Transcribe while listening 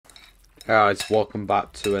Guys, welcome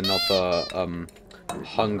back to another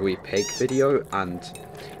Hungry Pig video, and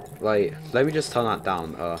let me just turn that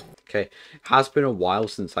down. Okay, has been a while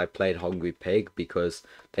since I played Hungry Pig because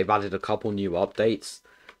they've added a couple new updates.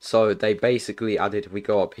 So they basically added, if we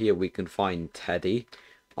go up here, we can find Teddy.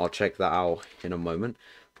 I'll check that out in a moment,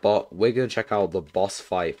 but we're gonna check out the boss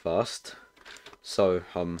fight first. So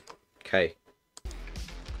okay,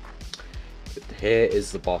 here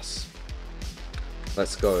is the boss.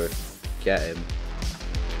 Let's go get him.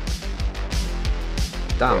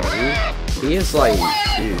 Damn, he is like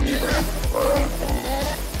huge.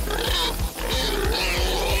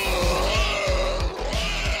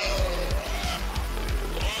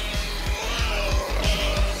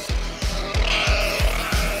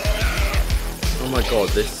 Oh my god,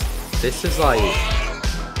 this is like,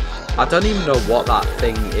 I don't even know what that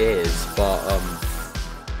thing is, but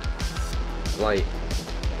like,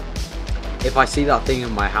 if I see that thing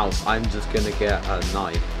in my house, I'm just gonna get a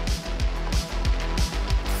knife.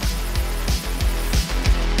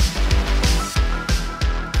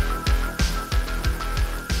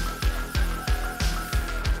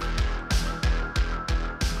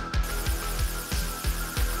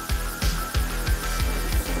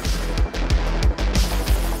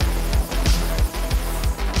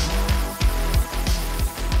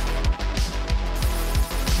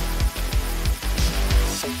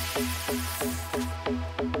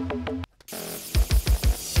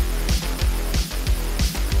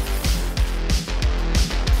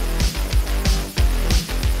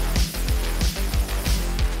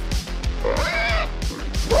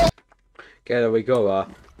 Okay, there we go.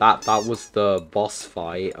 That was the boss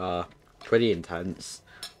fight. Pretty intense.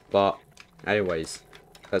 But anyways,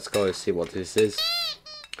 let's go see what this is.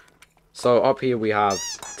 So up here we have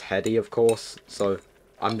Teddy, of course. So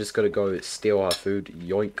I'm just gonna go steal her food.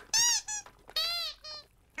 Yoink.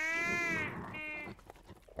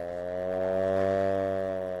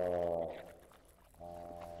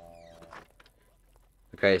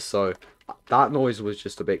 Okay, so that noise was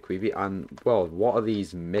just a bit creepy, and well, what are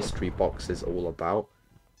these mystery boxes all about?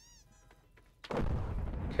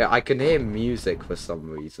 Okay, I can hear music for some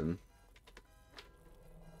reason.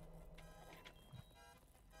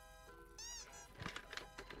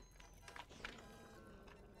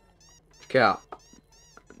 Okay,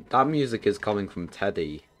 that music is coming from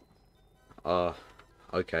Teddy.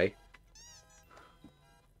 Okay.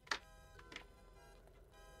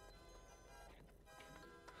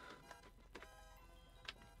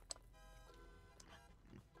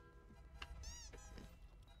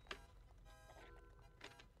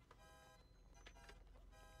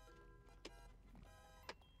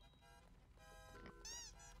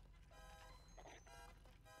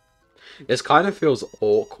 This kind of feels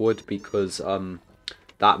awkward because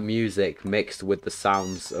that music mixed with the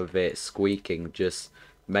sounds of it squeaking just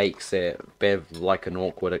makes it a bit of like an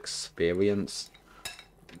awkward experience.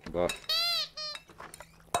 But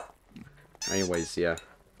anyways, yeah.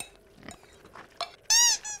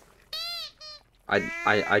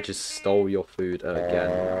 I just stole your food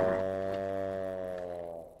again.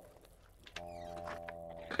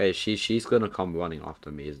 Okay, she's gonna come running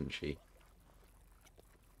after me, isn't she?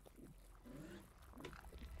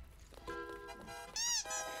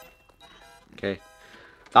 Okay,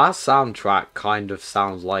 that soundtrack kind of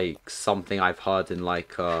sounds like something I've heard in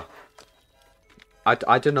like I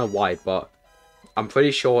don't know why, but I'm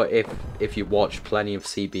pretty sure if you watch plenty of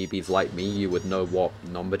CBBs like me, you would know what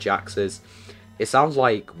Numberjacks is. It sounds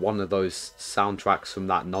like one of those soundtracks from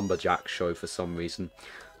that Numberjack show for some reason.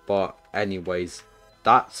 But anyways,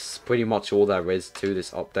 that's pretty much all there is to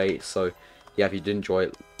this update. So yeah, if you did enjoy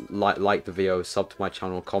it, like the video, sub to my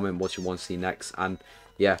channel, comment what you want to see next, and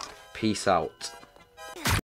yeah, peace out.